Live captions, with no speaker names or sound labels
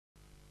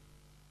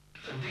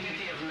The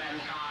dignity of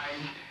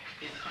mankind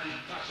is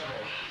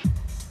untouchable.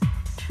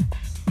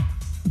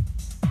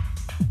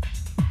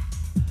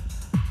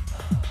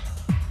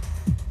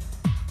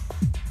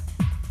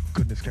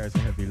 Goodness carries a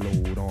heavy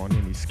load on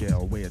any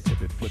scale. Where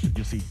tip it, flip it,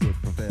 you see good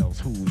prevails.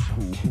 Who's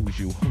who, who's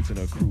you, who's in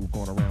a crew,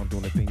 going around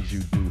doing the things you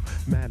do.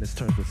 Madness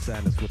turns to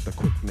sadness with the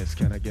quickness.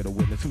 Can I get a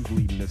witness? Who's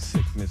leading this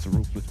sickness?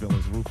 Ruthless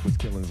villains, ruthless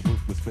killings,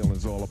 ruthless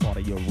feelings, all a part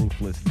of your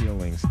ruthless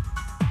dealings.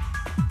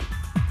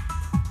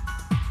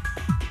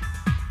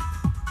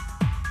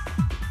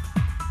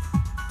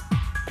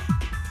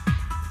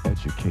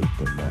 Educate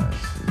the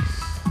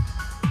masses.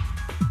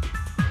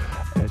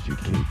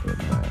 Educate the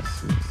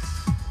masses.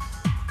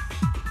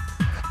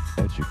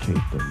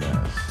 Educate the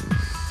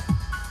masses.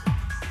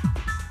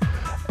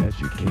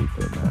 Educate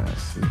the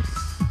masses.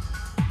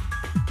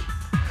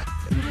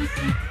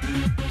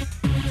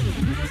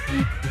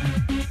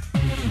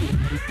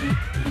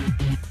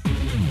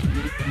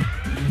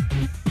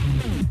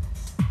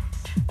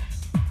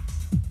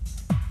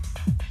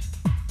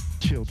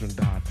 Children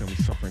die,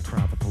 families suffering,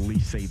 cry. The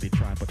police say they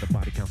try, but the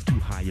body count's too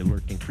high. You're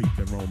lurking,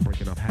 creeping, roam,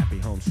 breaking up happy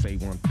homes. Say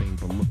one thing,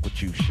 but look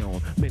what you've shown.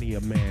 Many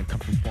a man come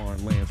from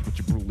foreign lands, but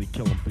you brutally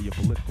kill him for your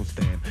political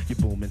stand. You're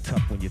booming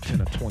tough when you're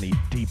 10 or 20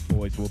 deep.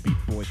 Boys will be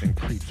boys and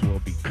creeps will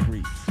be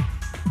creeps.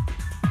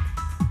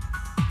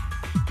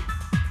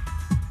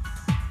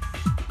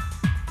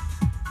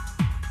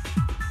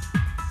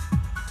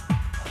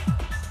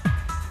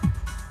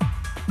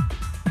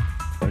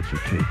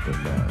 Educate the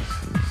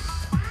masses.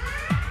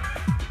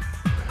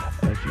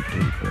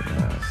 Educate the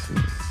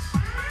masses.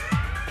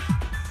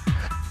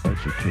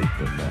 Educate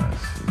the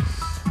masses.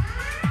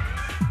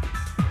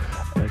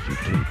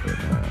 Educate the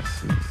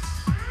masses.